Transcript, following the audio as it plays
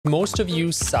Most of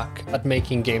you suck at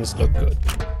making games look good.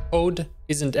 Code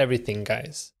isn't everything,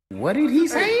 guys. What did he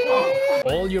say?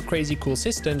 All your crazy cool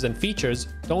systems and features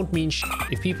don't mean shit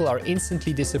if people are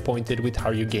instantly disappointed with how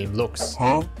your game looks.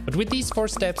 But with these 4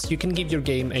 steps, you can give your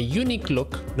game a unique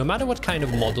look, no matter what kind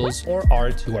of models or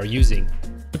art you are using.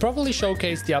 To properly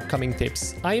showcase the upcoming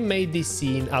tips, I made this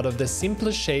scene out of the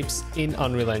simplest shapes in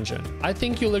Unreal Engine. I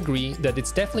think you'll agree that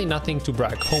it's definitely nothing to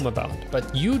brag home about,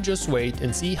 but you just wait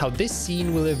and see how this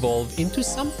scene will evolve into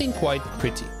something quite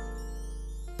pretty.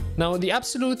 Now, the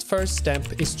absolute first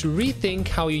step is to rethink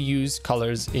how you use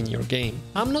colors in your game.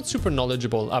 I'm not super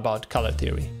knowledgeable about color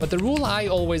theory, but the rule I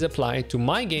always apply to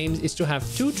my games is to have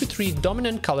 2 to 3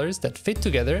 dominant colors that fit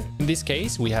together. In this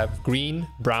case, we have green,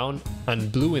 brown, and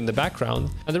blue in the background,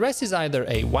 and the rest is either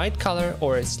a white color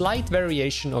or a slight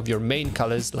variation of your main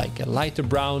colors like a lighter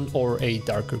brown or a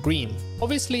darker green.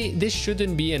 Obviously, this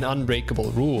shouldn't be an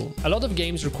unbreakable rule. A lot of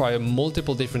games require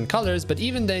multiple different colors, but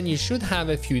even then you should have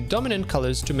a few dominant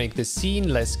colors to make the scene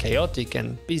less chaotic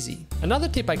and busy. Another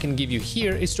tip I can give you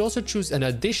here is to also choose an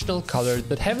additional color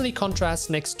that heavily contrasts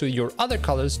next to your other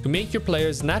colors to make your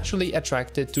players naturally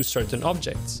attracted to certain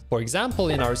objects. For example,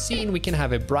 in our scene we can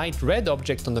have a bright red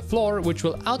object on the floor which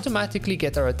will automatically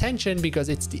get our attention because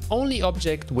it's the only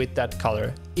object with that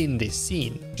color in this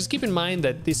scene. Just keep in mind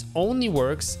that this only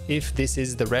works if this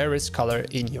is the rarest color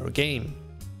in your game.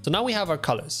 So now we have our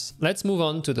colors. Let's move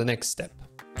on to the next step.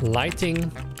 Lighting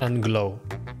and glow.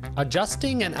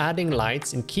 Adjusting and adding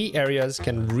lights in key areas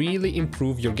can really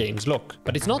improve your game's look.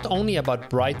 But it's not only about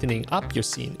brightening up your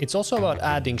scene, it's also about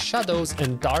adding shadows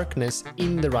and darkness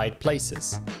in the right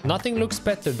places. Nothing looks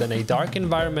better than a dark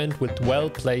environment with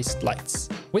well-placed lights.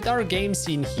 With our game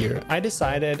scene here, I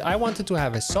decided I wanted to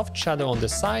have a soft shadow on the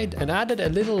side and added a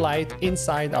little light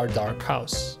inside our dark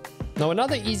house. Now,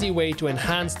 another easy way to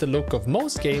enhance the look of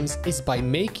most games is by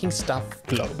making stuff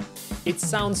glow. It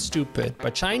sounds stupid,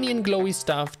 but shiny and glowy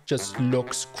stuff just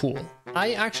looks cool.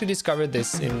 I actually discovered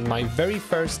this in my very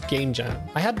first game jam.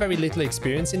 I had very little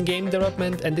experience in game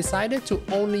development and decided to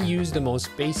only use the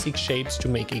most basic shapes to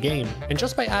make a game. And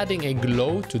just by adding a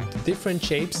glow to the different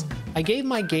shapes, I gave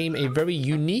my game a very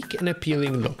unique and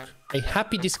appealing look. A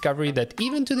happy discovery that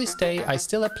even to this day I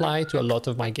still apply to a lot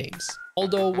of my games.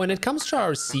 Although when it comes to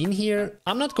our scene here,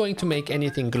 I'm not going to make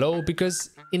anything glow because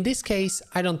in this case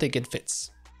I don't think it fits.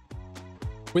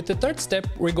 With the third step,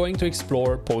 we're going to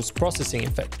explore post-processing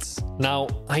effects. Now,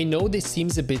 I know this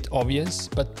seems a bit obvious,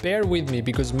 but bear with me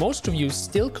because most of you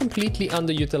still completely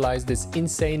underutilize this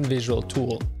insane visual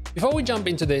tool. Before we jump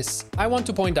into this, I want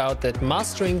to point out that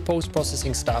mastering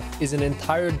post-processing stuff is an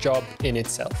entire job in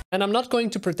itself. And I'm not going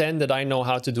to pretend that I know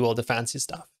how to do all the fancy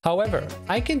stuff. However,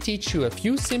 I can teach you a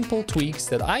few simple tweaks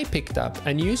that I picked up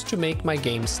and used to make my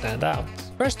game stand out.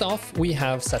 First off, we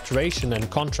have saturation and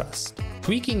contrast.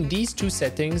 Tweaking these 2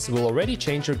 settings will already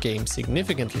change your game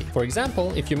significantly. For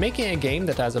example, if you're making a game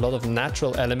that has a lot of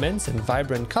natural elements and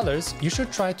vibrant colors, you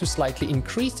should try to slightly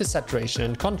increase the saturation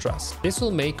and contrast. This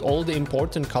will make all the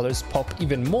important colors pop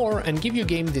even more and give your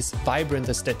game this vibrant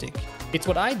aesthetic. It's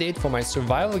what I did for my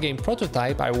survival game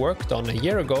prototype I worked on a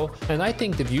year ago, and I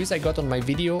think the views I got on my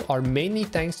video are mainly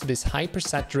thanks to this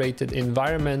hyper-saturated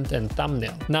environment and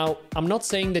thumbnail. Now, I'm not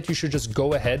saying that you should just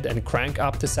go ahead and crank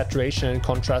up the saturation and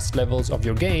contrast levels of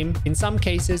your game. In some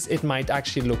cases, it might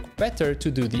actually look better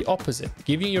to do the opposite.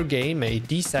 Giving your game a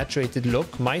desaturated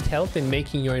look might help in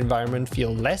making your environment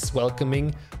feel less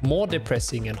welcoming, more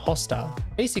depressing and hostile.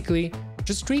 Basically,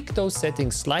 just tweak those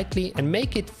settings slightly and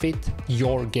make it fit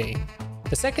your game.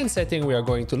 The second setting we are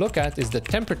going to look at is the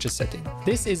temperature setting.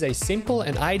 This is a simple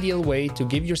and ideal way to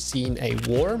give your scene a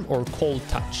warm or cold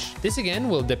touch. This again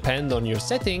will depend on your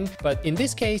setting, but in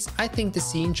this case, I think the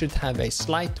scene should have a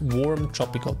slight warm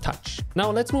tropical touch.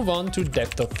 Now let's move on to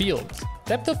depth of field.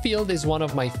 Depth of field is one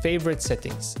of my favorite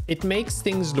settings. It makes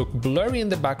things look blurry in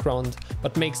the background,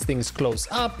 but makes things close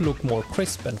up look more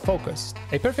crisp and focused.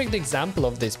 A perfect example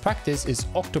of this practice is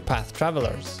Octopath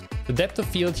Travelers. The depth of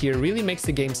field here really makes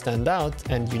the game stand out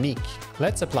and unique.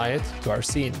 Let's apply it to our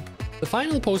scene. The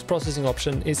final post-processing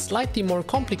option is slightly more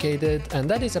complicated, and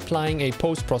that is applying a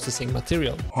post-processing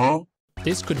material.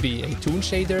 This could be a toon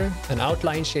shader, an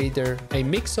outline shader, a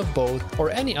mix of both, or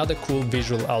any other cool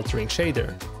visual altering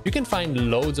shader. You can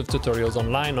find loads of tutorials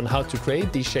online on how to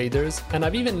create these shaders, and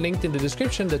I've even linked in the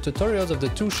description the tutorials of the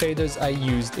 2 shaders I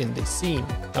used in this scene.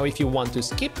 Now, if you want to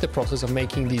skip the process of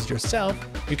making these yourself,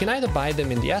 you can either buy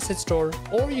them in the asset store,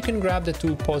 or you can grab the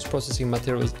 2 post-processing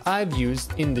materials I've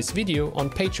used in this video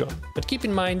on Patreon. But keep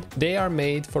in mind, they are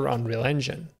made for Unreal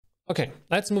Engine. Okay,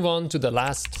 let's move on to the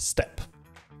last step.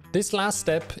 This last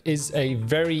step is a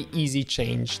very easy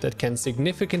change that can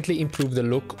significantly improve the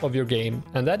look of your game,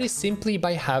 and that is simply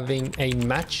by having a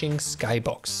matching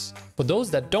skybox. For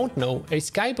those that don't know, a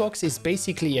skybox is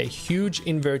basically a huge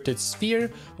inverted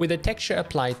sphere with a texture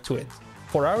applied to it.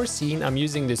 For our scene, I'm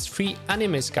using this free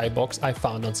anime skybox I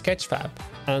found on Sketchfab,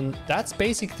 and that's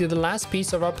basically the last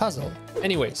piece of our puzzle.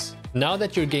 Anyways, now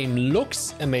that your game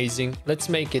looks amazing, let's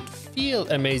make it feel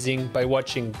amazing by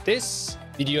watching this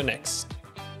video next.